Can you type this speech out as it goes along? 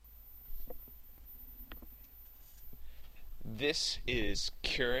This is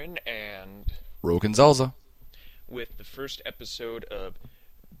Kieran, and Rogan Zelza. with the first episode of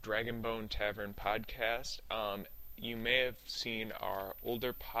Dragonbone Tavern podcast. You may have seen our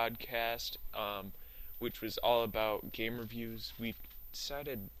older podcast, which was all about game reviews. We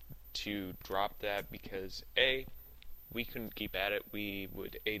decided to drop that because A, we couldn't keep at it. We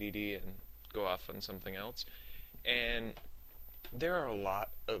would ADD and go off on something else. And there are a lot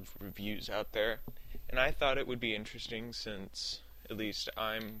of reviews out there, and I thought it would be interesting, since at least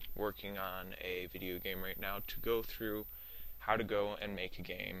I'm working on a video game right now, to go through how to go and make a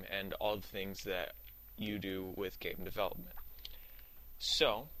game and all the things that you do with game development.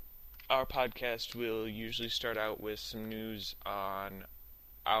 So, our podcast will usually start out with some news on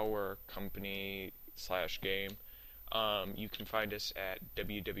our company / game. You can find us at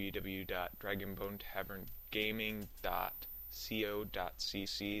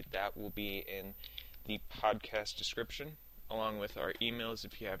www.dragonbonetaverngaming.co.cc. That will be in the podcast description, along with our emails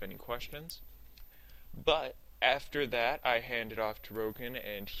if you have any questions. But after that, I hand it off to Rogan,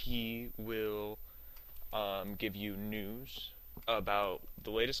 and he will give you news about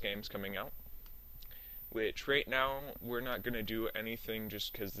the latest games coming out, which right now we're not going to do anything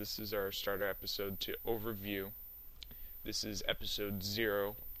just because this is our starter episode to overview. This is episode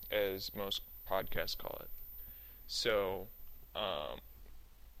 0, as most podcasts call it. So,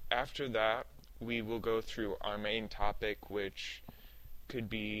 after that, we will go through our main topic, which could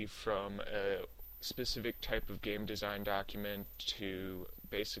be from a specific type of game design document to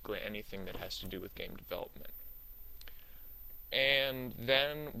basically anything that has to do with game development. And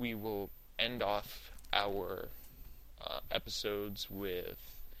then we will end off our episodes with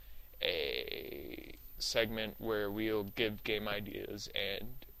a segment where we'll give game ideas, and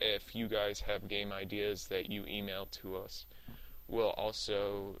if you guys have game ideas that you email to us, we'll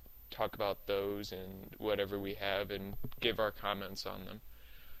also talk about those and whatever we have and give our comments on them.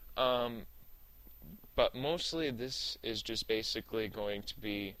 But mostly this is just basically going to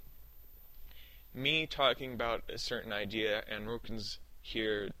be me talking about a certain idea, and Roken's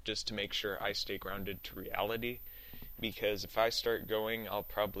here just to make sure I stay grounded to reality, because if I start going, I'll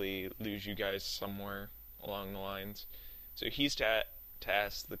probably lose you guys somewhere along the lines. So he's to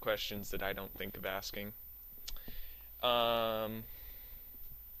ask the questions that I don't think of asking.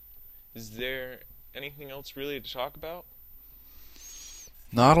 Is there anything else really to talk about?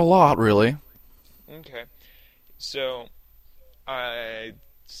 Not a lot, really. Okay. So, I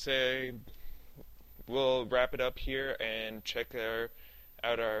say we'll wrap it up here and check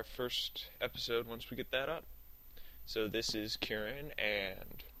out our first episode once we get that up. So this is Kieran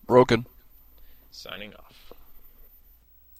and Rogan. signing off.